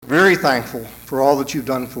very thankful for all that you've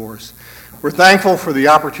done for us. We're thankful for the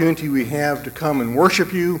opportunity we have to come and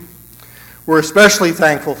worship you. We're especially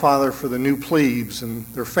thankful, Father, for the new plebes and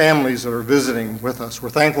their families that are visiting with us. We're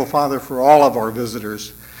thankful, Father, for all of our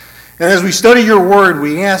visitors. And as we study your word,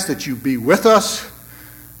 we ask that you be with us,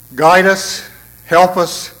 guide us, help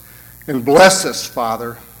us, and bless us,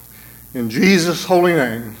 Father. In Jesus' holy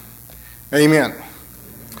name, amen.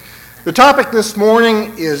 The topic this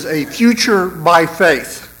morning is a future by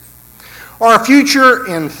faith. Our future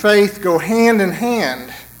and faith go hand in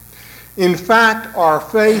hand. In fact, our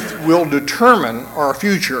faith will determine our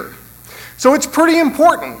future. So it's pretty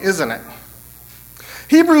important, isn't it?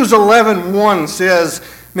 Hebrews 11:1 says,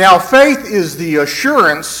 "Now faith is the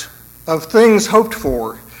assurance of things hoped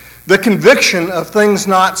for, the conviction of things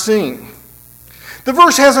not seen." The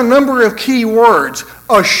verse has a number of key words: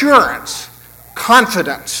 assurance,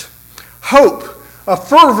 confidence, hope, a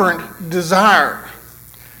fervent desire,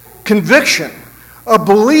 conviction, a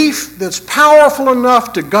belief that's powerful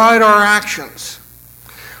enough to guide our actions.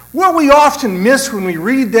 What we often miss when we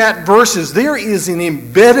read that verse is there is an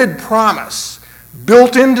embedded promise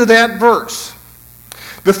built into that verse.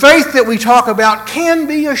 The faith that we talk about can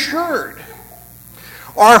be assured.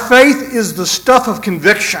 Our faith is the stuff of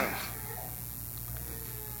conviction.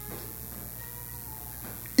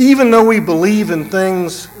 Even though we believe in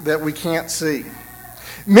things that we can't see.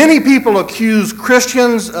 Many people accuse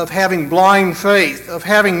Christians of having blind faith, of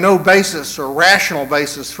having no basis or rational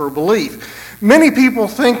basis for belief. Many people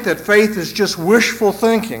think that faith is just wishful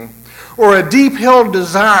thinking or a deep-held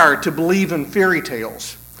desire to believe in fairy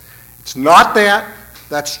tales. It's not that.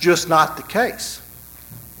 That's just not the case.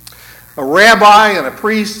 A rabbi and a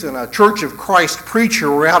priest and a Church of Christ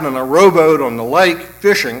preacher were out on a rowboat on the lake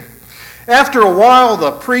fishing. After a while,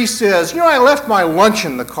 the priest says, I left my lunch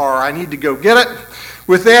in the car. I need to go get it.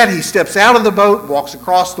 With that, he steps out of the boat, walks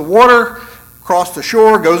across the water, across the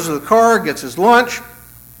shore, goes to the car, gets his lunch,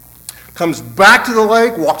 comes back to the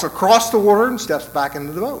lake, walks across the water, and steps back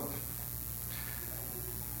into the boat.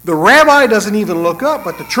 The rabbi doesn't even look up,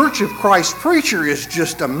 but the Church of Christ preacher is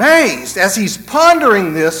just amazed. As he's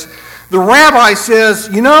pondering this, the rabbi says,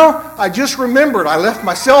 I just remembered I left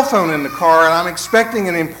my cell phone in the car and I'm expecting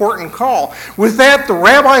an important call. With that, the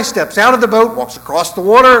rabbi steps out of the boat, walks across the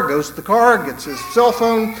water, goes to the car, gets his cell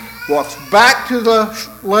phone, walks back to the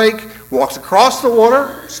lake, walks across the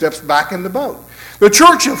water, steps back in the boat. The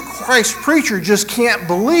Church of Christ preacher just can't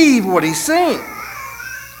believe what he's seeing.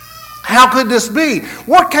 How could this be?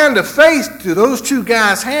 What kind of faith do those two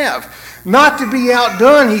guys have? Not to be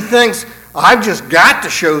outdone, he thinks, I've just got to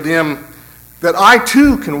show them that I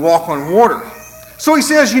too can walk on water. So he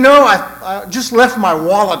says, I just left my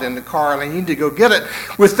wallet in the car and I need to go get it.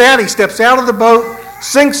 With that, he steps out of the boat,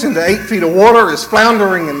 sinks into 8 feet of water, is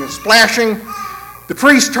floundering and is splashing. The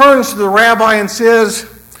priest turns to the rabbi and says,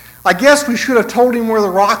 I guess we should have told him where the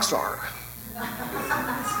rocks are.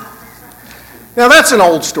 Now that's an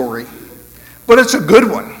old story, but it's a good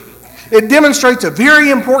one. It demonstrates a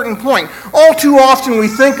very important point. All too often we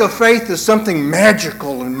think of faith as something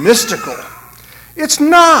magical and mystical. It's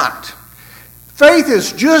not. Faith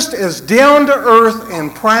is just as down to earth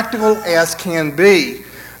and practical as can be.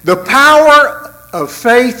 The power of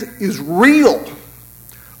faith is real,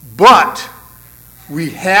 but we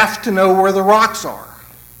have to know where the rocks are.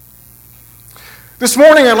 This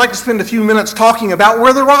morning I'd like to spend a few minutes talking about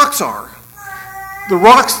where the rocks are. The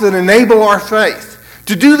rocks that enable our faith.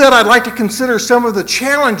 To do that, I'd like to consider some of the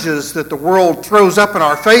challenges that the world throws up in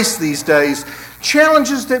our face these days,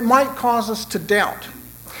 challenges that might cause us to doubt.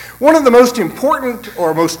 One of the most important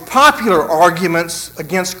or most popular arguments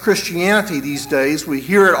against Christianity these days, we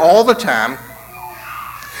hear it all the time,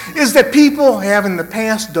 is that people have in the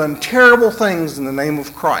past done terrible things in the name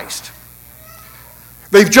of Christ.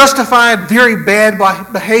 They've justified very bad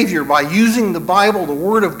behavior by using the Bible, the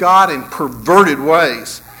Word of God, in perverted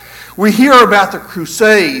ways. We hear about the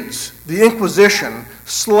Crusades, the Inquisition,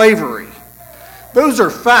 slavery. Those are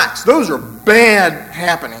facts. Those are bad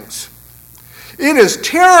happenings. It is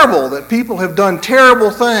terrible that people have done terrible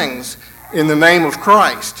things in the name of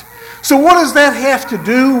Christ. So what does that have to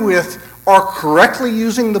do with our correctly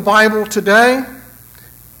using the Bible today?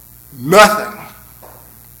 Nothing.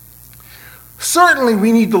 Certainly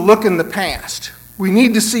we need to look in the past. We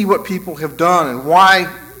need to see what people have done and why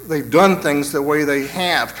they've done things the way they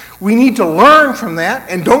have. We need to learn from that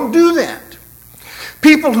and don't do that.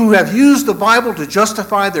 People who have used the Bible to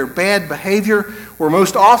justify their bad behavior were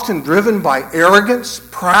most often driven by arrogance,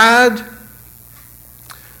 pride,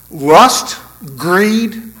 lust,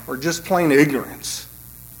 greed, or just plain ignorance.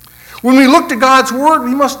 When we look to God's Word,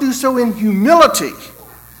 we must do so in humility.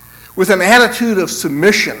 with an attitude of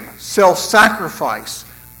submission, self-sacrifice,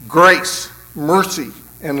 grace, mercy,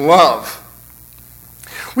 and love.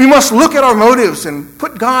 We must look at our motives and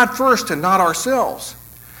put God first and not ourselves.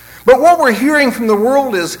 But what we're hearing from the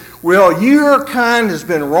world is, well, your kind has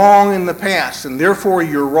been wrong in the past, and therefore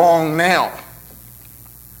you're wrong now.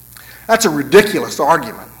 That's a ridiculous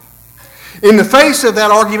argument. In the face of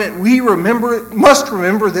that argument, we must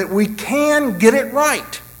remember that we can get it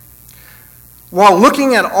right. While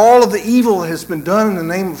looking at all of the evil that has been done in the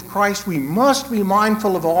name of Christ, we must be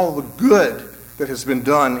mindful of all the good that has been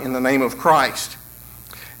done in the name of Christ.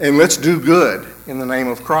 And let's do good in the name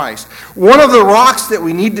of Christ. One of the rocks that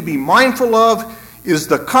we need to be mindful of is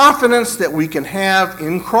the confidence that we can have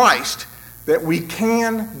in Christ that we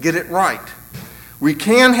can get it right. We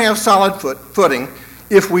can have solid footing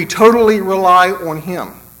if we totally rely on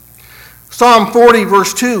Him. Psalm 40,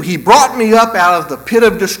 verse 2, He brought me up out of the pit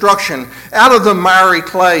of destruction, out of the miry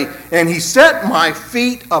clay, and He set my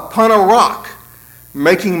feet upon a rock,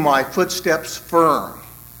 making my footsteps firm.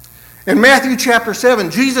 In Matthew chapter 7,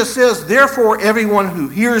 Jesus says, therefore everyone who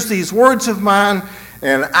hears these words of mine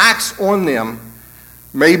and acts on them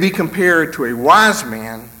may be compared to a wise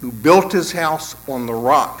man who built his house on the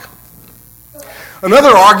rock. Another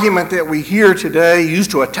argument that we hear today used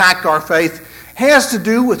to attack our faith has to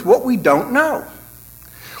do with what we don't know.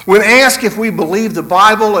 When asked if we believe the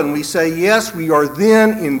Bible and we say yes, we are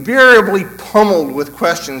then invariably pummeled with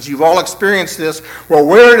questions. You've all experienced this. Well,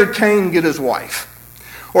 where did Cain get his wife?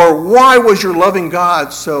 Or why was your loving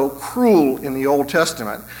God so cruel in the Old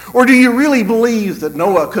Testament? Or do you really believe that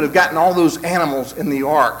Noah could have gotten all those animals in the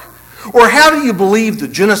ark? Or how do you believe the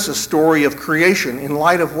Genesis story of creation in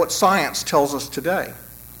light of what science tells us today?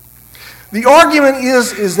 The argument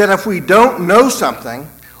is that if we don't know something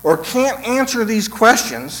or can't answer these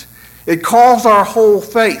questions, it calls our whole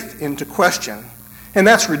faith into question. And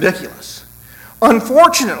that's ridiculous.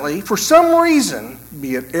 Unfortunately, for some reason,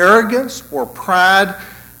 be it arrogance or pride,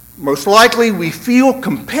 most likely we feel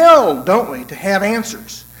compelled, don't we, to have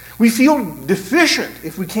answers. We feel deficient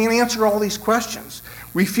if we can't answer all these questions.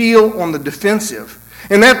 We feel on the defensive.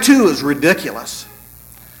 And that too is ridiculous.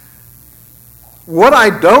 What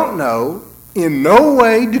I don't know in no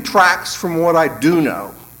way detracts from what I do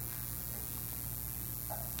know.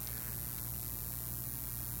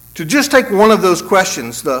 To just take one of those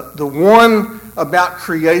questions, the one about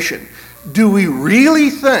creation, do we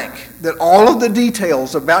really think that all of the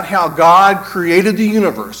details about how God created the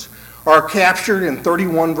universe are captured in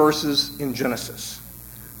 31 verses in Genesis?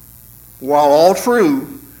 While all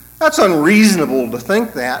true, that's unreasonable to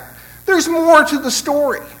think that. There's more to the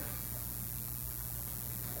story.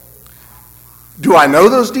 Do I know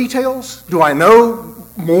those details? Do I know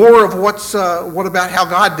more of what about how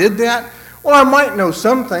God did that? Well, I might know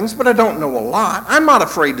some things, but I don't know a lot. I'm not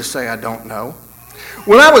afraid to say I don't know.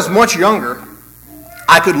 When I was much younger,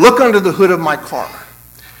 I could look under the hood of my car,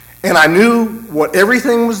 and I knew what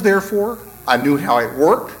everything was there for. I knew how it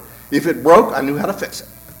worked. If it broke, I knew how to fix it.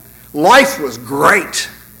 Life was great.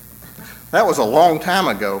 That was a long time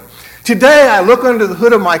ago. Today, I look under the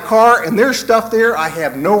hood of my car, and there's stuff there I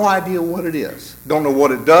have no idea what it is. Don't know what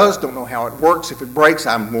it does, don't know how it works. If it breaks,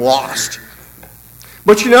 I'm lost.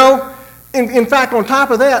 But you know, in fact, on top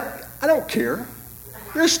of that, I don't care.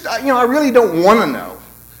 I really don't want to know.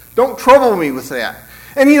 Don't trouble me with that.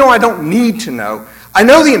 And I don't need to know. I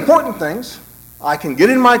know the important things. I can get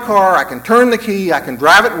in my car, I can turn the key, I can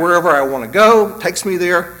drive it wherever I want to go. It takes me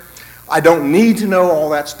there. I don't need to know all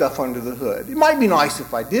that stuff under the hood. It might be nice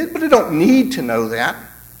if I did, but I don't need to know that.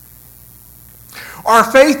 Our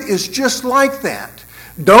faith is just like that.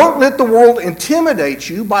 Don't let the world intimidate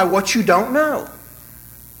you by what you don't know.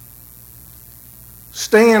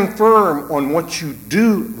 Stand firm on what you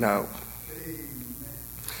do know.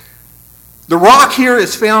 The rock here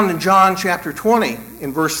is found in John chapter 20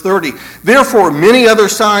 in verse 30. Therefore, many other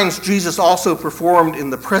signs Jesus also performed in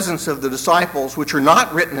the presence of the disciples, which are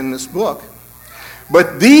not written in this book.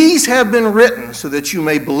 But these have been written so that you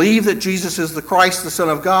may believe that Jesus is the Christ, the Son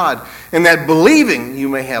of God, and that believing you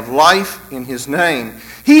may have life in His name.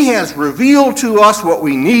 He has revealed to us what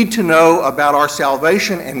we need to know about our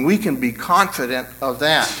salvation, and we can be confident of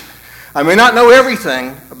that. I may not know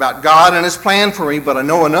everything about God and His plan for me, but I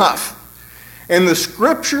know enough. And the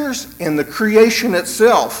Scriptures and the creation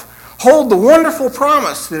itself hold the wonderful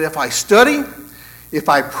promise that if I study, if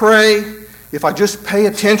I pray, if I just pay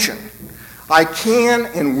attention, I can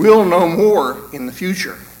and will know more in the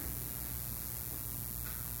future.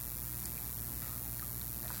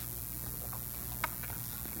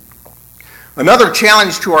 Another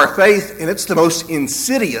challenge to our faith, and it's the most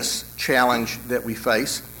insidious challenge that we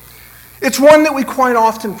face, It's one that we quite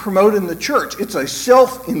often promote in the church. It's a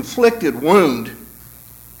self-inflicted wound.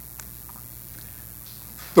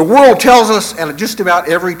 The world tells us at just about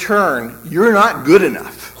every turn, you're not good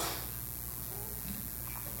enough.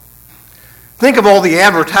 Think of all the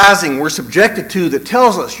advertising we're subjected to that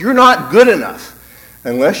tells us you're not good enough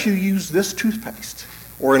unless you use this toothpaste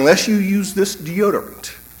or unless you use this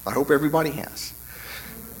deodorant. I hope everybody has.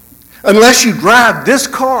 Unless you drive this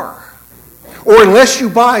car or unless you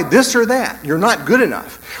buy this or that, you're not good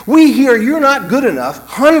enough. We hear you're not good enough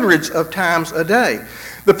hundreds of times a day.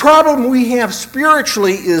 The problem we have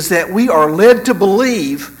spiritually is that we are led to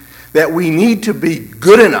believe that we need to be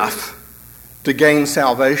good enough to gain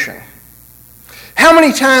salvation. How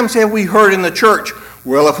many times have we heard in the church,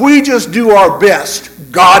 well, if we just do our best,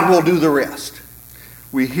 God will do the rest?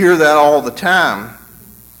 We hear that all the time.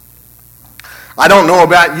 I don't know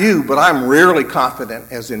about you, but I'm rarely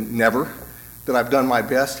confident, as in never, that I've done my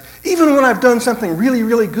best. Even when I've done something really,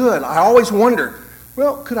 really good, I always wonder,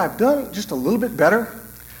 well, could I have done just a little bit better?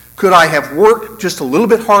 Could I have worked just a little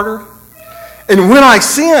bit harder? And when I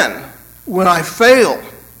sin, when I fail,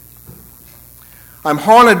 I'm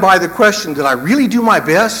haunted by the question, did I really do my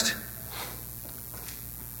best?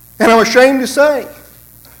 And I'm ashamed to say,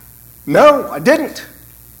 no, I didn't.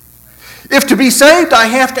 If to be saved, I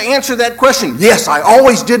have to answer that question, yes, I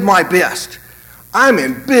always did my best. I'm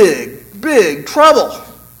in big, big trouble.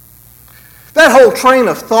 That whole train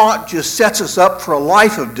of thought just sets us up for a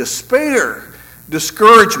life of despair,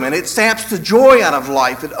 discouragement. It saps the joy out of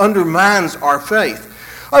life. It undermines our faith.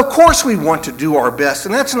 Of course we want to do our best,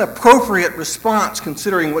 and that's an appropriate response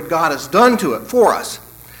considering what God has done to it for us.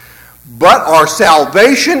 But our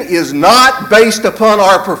salvation is not based upon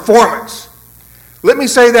our performance. Let me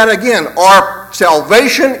say that again. Our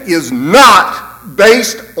salvation is not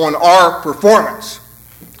based on our performance.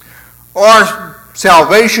 Our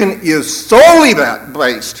salvation is solely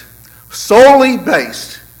based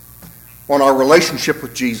on our relationship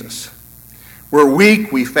with Jesus. We're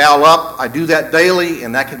weak, we foul up, I do that daily,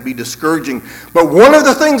 and that can be discouraging. But one of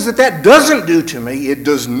the things that doesn't do to me, it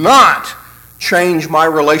does not change my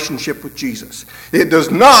relationship with Jesus. It does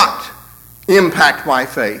not impact my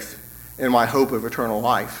faith and my hope of eternal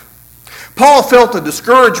life. Paul felt the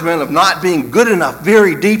discouragement of not being good enough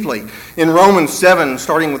very deeply. In Romans 7,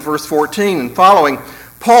 starting with verse 14 and following,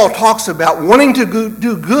 Paul talks about wanting to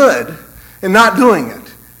do good and not doing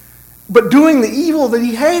it, but doing the evil that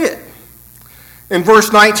he hated. In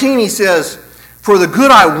verse 19 he says, for the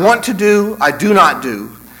good I want to do, I do not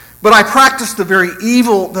do, but I practice the very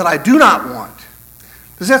evil that I do not want.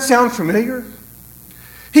 Does that sound familiar?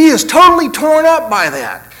 He is totally torn up by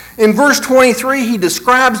that. In verse 23 he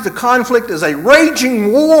describes the conflict as a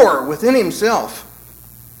raging war within himself.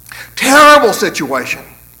 Terrible situation.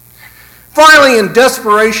 Finally, in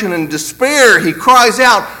desperation and despair, he cries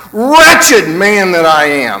out, wretched man that I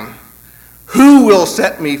am! Who will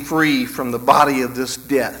set me free from the body of this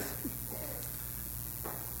death?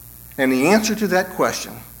 And the answer to that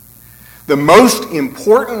question, the most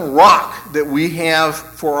important rock that we have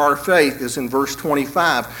for our faith, is in verse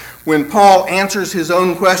 25. When Paul answers his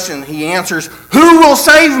own question, he answers, who will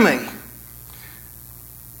save me?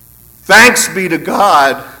 Thanks be to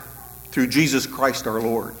God through Jesus Christ our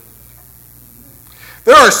Lord.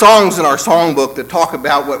 There are songs in our songbook that talk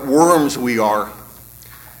about what worms we are,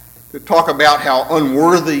 that talk about how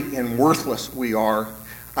unworthy and worthless we are.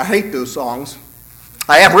 I hate those songs.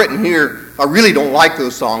 I have written here, I really don't like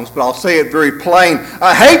those songs, but I'll say it very plain.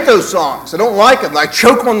 I hate those songs. I don't like them. I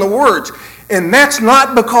choke on the words. And that's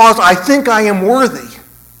not because I think I am worthy,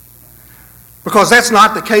 because that's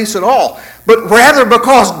not the case at all, but rather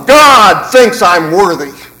because God thinks I'm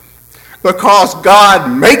worthy, because God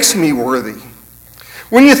makes me worthy.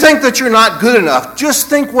 When you think that you're not good enough, just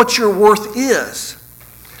think what your worth is.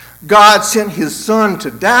 God sent his Son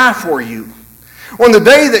to die for you. On the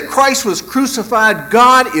day that Christ was crucified,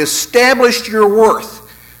 God established your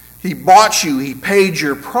worth. He bought you. He paid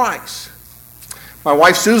your price. My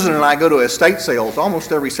wife Susan and I go to estate sales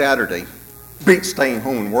almost every Saturday. Beats staying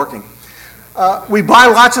home and working. We buy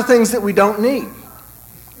lots of things that we don't need.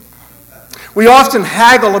 We often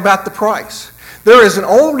haggle about the price. There is an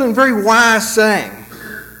old and very wise saying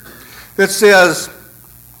that says,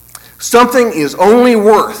 something is only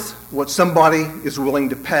worth what somebody is willing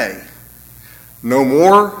to pay. No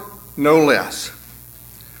more, no less.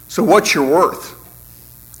 So what's your worth?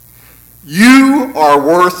 You are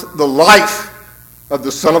worth the life of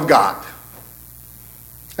the Son of God.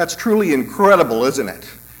 That's truly incredible, isn't it?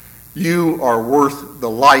 You are worth the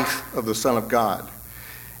life of the Son of God.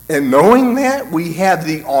 And knowing that, we have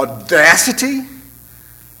the audacity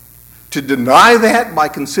To deny that by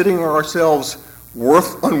considering ourselves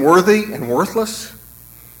unworthy and worthless?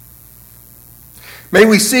 May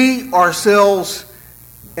we see ourselves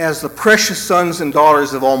as the precious sons and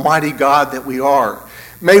daughters of Almighty God that we are.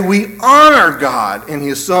 May we honor God and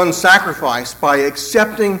His Son's sacrifice by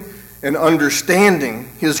accepting and understanding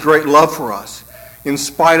His great love for us in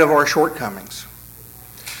spite of our shortcomings.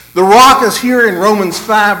 The rock is here in Romans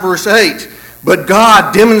 5, verse 8. But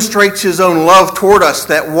God demonstrates His own love toward us,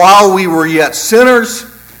 that while we were yet sinners,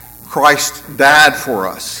 Christ died for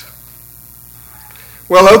us.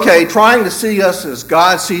 Well, okay, trying to see us as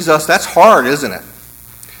God sees us, that's hard, isn't it?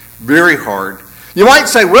 Very hard. You might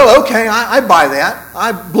say, well, okay, I buy that.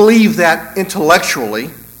 I believe that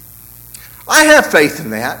intellectually. I have faith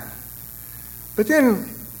in that. But then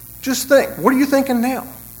just think, what are you thinking now?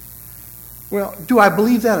 Well, do I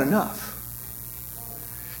believe that enough?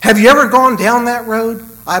 Have you ever gone down that road?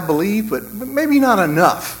 I believe, but maybe not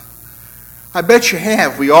enough. I bet you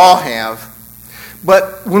have. We all have.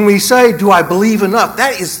 But when we say, do I believe enough?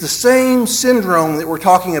 That is the same syndrome that we're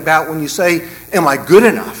talking about when you say, am I good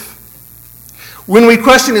enough? When we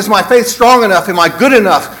question, is my faith strong enough? Am I good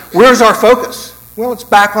enough? Where's our focus? Well, it's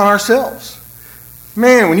back on ourselves.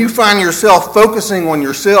 Man, when you find yourself focusing on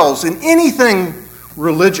yourselves in anything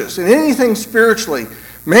religious, in anything spiritually,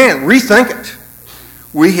 man, rethink it.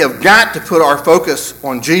 We have got to put our focus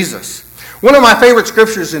on Jesus. One of my favorite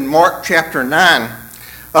scriptures in Mark chapter 9,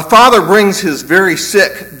 a father brings his very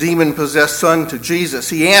sick, demon-possessed son to Jesus.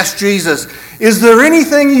 He asks Jesus, is there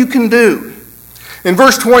anything you can do? In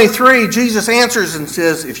verse 23, Jesus answers and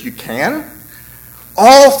says, if you can,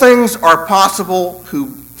 all things are possible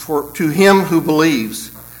to him who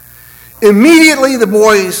believes. Immediately the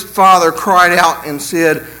boy's father cried out and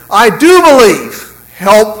said, I do believe.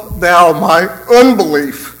 Help thou my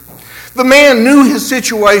unbelief. The man knew his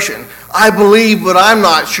situation. I believe, but I'm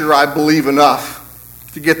not sure I believe enough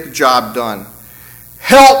to get the job done.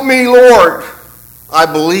 Help me, Lord. I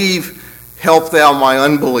believe, help thou my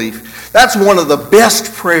unbelief. That's one of the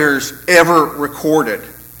best prayers ever recorded.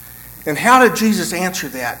 And how did Jesus answer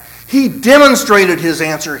that? He demonstrated his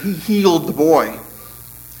answer. He healed the boy.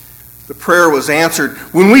 The prayer was answered.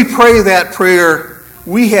 When we pray that prayer,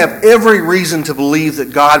 we have every reason to believe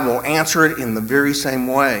that God will answer it in the very same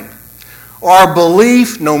way. Our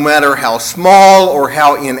belief, no matter how small or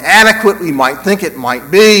how inadequate we might think it might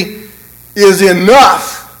be, is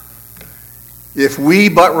enough if we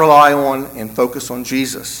but rely on and focus on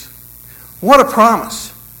Jesus. What a promise.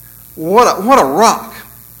 What a rock.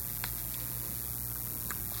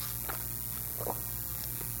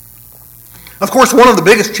 Of course, one of the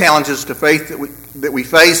biggest challenges to faith that we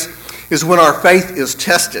face is when our faith is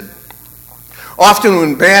tested. Often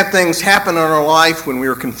when bad things happen in our life, when we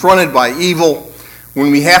are confronted by evil,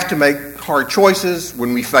 when we have to make hard choices,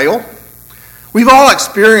 when we fail. We've all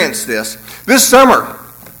experienced this. This summer,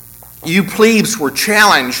 you plebes were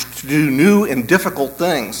challenged to do new and difficult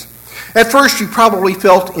things. At first, you probably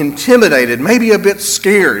felt intimidated, maybe a bit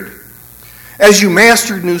scared. As you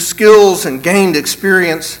mastered new skills and gained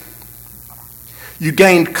experience, you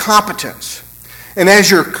gained competence. And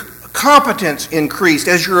as your competence increased,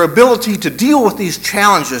 as your ability to deal with these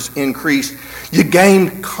challenges increased, you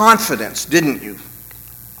gained confidence, didn't you?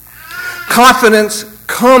 Confidence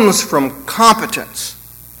comes from competence.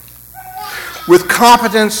 With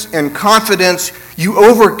competence and confidence, you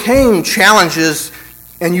overcame challenges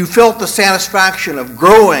and you felt the satisfaction of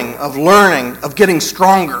growing, of learning, of getting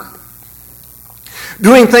stronger.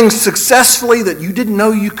 Doing things successfully that you didn't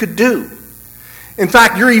know you could do. In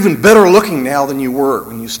fact, you're even better looking now than you were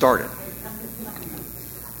when you started.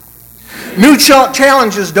 New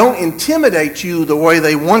challenges don't intimidate you the way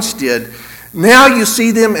they once did. Now you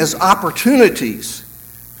see them as opportunities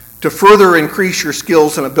to further increase your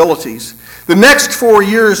skills and abilities. The next 4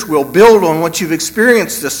 years will build on what you've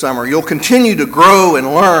experienced this summer. You'll continue to grow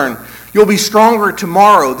and learn. You'll be stronger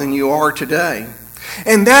tomorrow than you are today.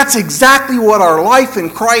 And that's exactly what our life in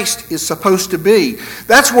Christ is supposed to be.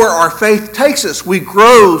 That's where our faith takes us. We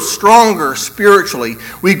grow stronger spiritually.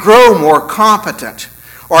 We grow more competent.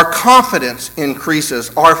 Our confidence increases.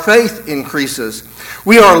 Our faith increases.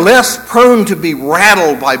 We are less prone to be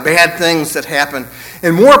rattled by bad things that happen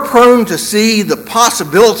and more prone to see the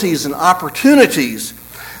possibilities and opportunities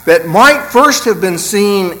that might first have been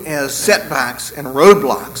seen as setbacks and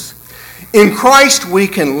roadblocks. In Christ, we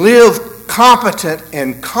can live competent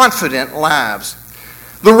and confident lives.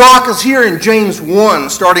 The rock is here in James 1,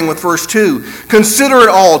 starting with verse 2. Consider it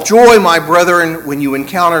all joy, my brethren, when you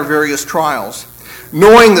encounter various trials,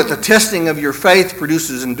 knowing that the testing of your faith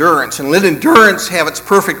produces endurance, and let endurance have its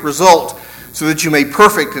perfect result, so that you may be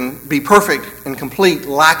perfect and complete,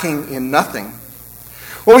 lacking in nothing.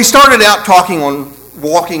 Well, we started out talking on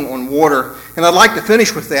walking on water, and I'd like to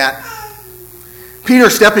finish with that. Peter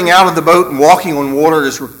stepping out of the boat and walking on water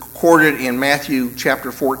is recorded in Matthew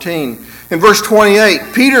chapter 14. In verse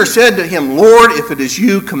 28, Peter said to him, "Lord, if it is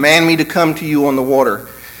you, command me to come to you on the water."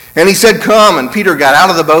 And he said, "Come." And Peter got out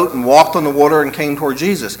of the boat and walked on the water and came toward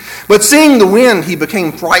Jesus. But seeing the wind, he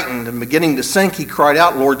became frightened, and beginning to sink, he cried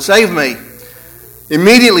out, "Lord, save me."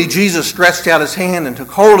 Immediately Jesus stretched out his hand and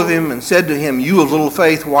took hold of him and said to him, "You of little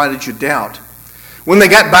faith, why did you doubt?" When they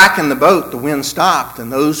got back in the boat, the wind stopped,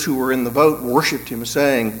 and those who were in the boat worshipped him,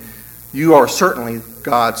 saying, "You are certainly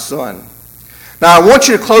God's Son." Now, I want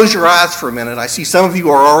you to close your eyes for a minute. I see some of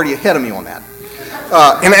you are already ahead of me on that.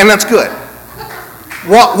 And that's good.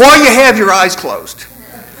 While you have your eyes closed,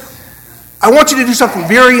 I want you to do something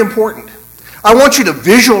very important. I want you to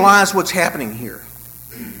visualize what's happening here.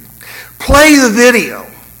 Play the video.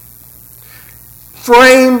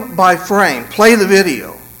 Frame by frame, play the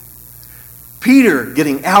video. Peter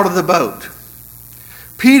getting out of the boat.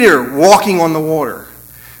 Peter walking on the water.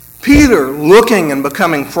 Peter looking and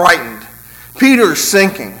becoming frightened. Peter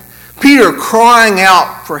sinking. Peter crying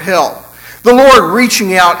out for help. The Lord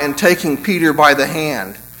reaching out and taking Peter by the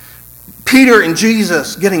hand. Peter and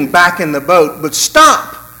Jesus getting back in the boat. But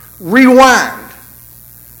stop. Rewind.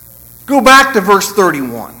 Go back to verse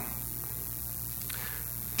 31.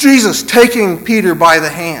 Jesus taking Peter by the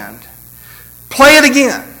hand. Play it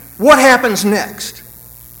again. What happens next?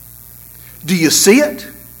 Do you see it?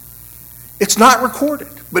 It's not recorded,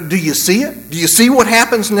 but do you see it? Do you see what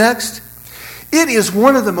happens next? It is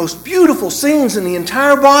one of the most beautiful scenes in the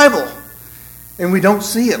entire Bible, and we don't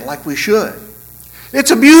see it like we should.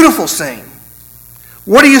 It's a beautiful scene.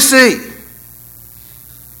 What do you see?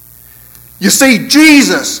 You see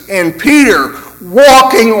Jesus and Peter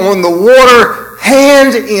walking on the water,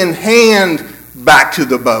 hand in hand, back to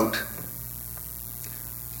the boat.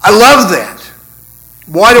 I love that.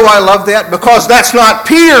 Why do I love that? Because that's not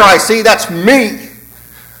Peter I see, that's me.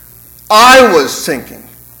 I was sinking.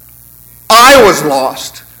 I was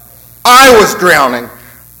lost. I was drowning.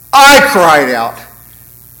 I cried out.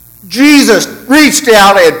 Jesus reached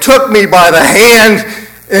out and took me by the hand,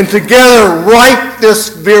 and together right this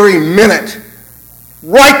very minute,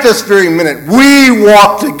 we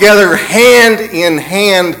walk together hand in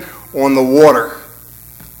hand on the water.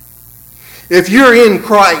 If you're in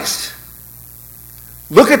Christ,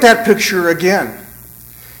 look at that picture again.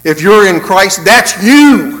 If you're in Christ, that's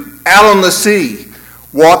you out on the sea,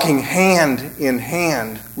 walking hand in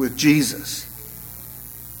hand with Jesus.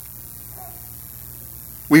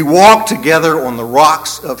 We walk together on the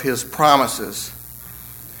rocks of his promises.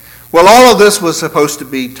 Well, all of this was supposed to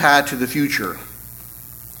be tied to the future.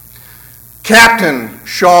 Captain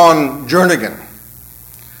Sean Jernigan,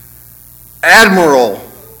 Admiral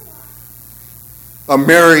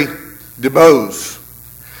Mary DuBose,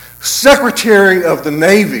 Secretary of the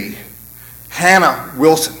Navy Hannah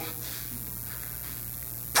Wilson,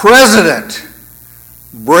 President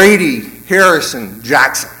Brady Harrison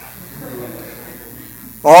Jackson.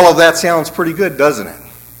 All of that sounds pretty good, doesn't it?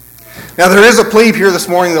 Now, there is a plebe here this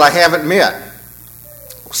morning that I haven't met.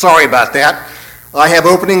 Sorry about that. I have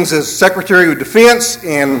openings as Secretary of Defense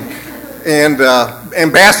and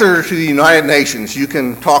Ambassador to the United Nations. You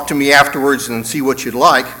can talk to me afterwards and see what you'd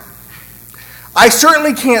like. I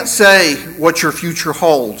certainly can't say what your future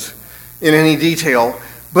holds in any detail,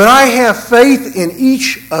 but I have faith in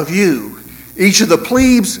each of you, each of the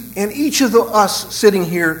plebes, and each of us sitting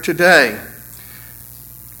here today,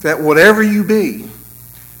 that whatever you be,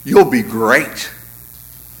 you'll be great.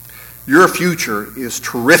 Your future is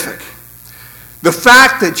terrific. The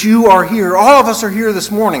fact that you are here, all of us are here this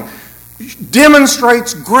morning,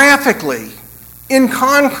 demonstrates graphically, in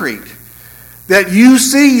concrete, that you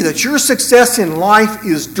see that your success in life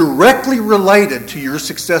is directly related to your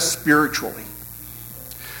success spiritually.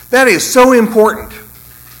 That is so important.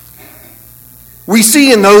 We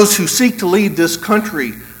see in those who seek to lead this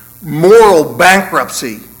country moral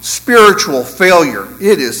bankruptcy, spiritual failure.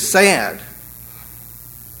 It is sad.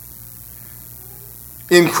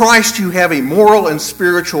 In Christ, you have a moral and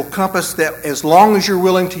spiritual compass that, as long as you're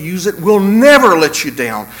willing to use it, will never let you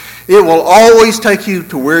down. It will always take you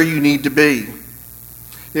to where you need to be.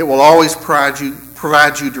 It will always provide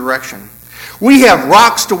you direction. We have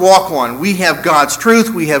rocks to walk on. We have God's truth.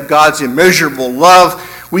 We have God's immeasurable love.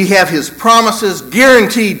 We have his promises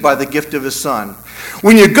guaranteed by the gift of his Son.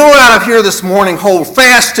 When you go out of here this morning, hold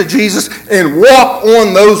fast to Jesus and walk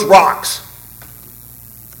on those rocks.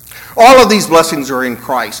 All of these blessings are in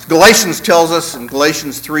Christ. Galatians tells us in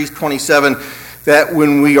Galatians 3:27 that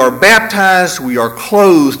when we are baptized, we are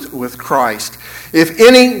clothed with Christ. If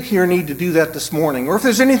any here need to do that this morning, or if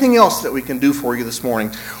there's anything else that we can do for you this morning,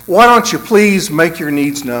 why don't you please make your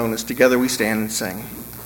needs known as together we stand and sing.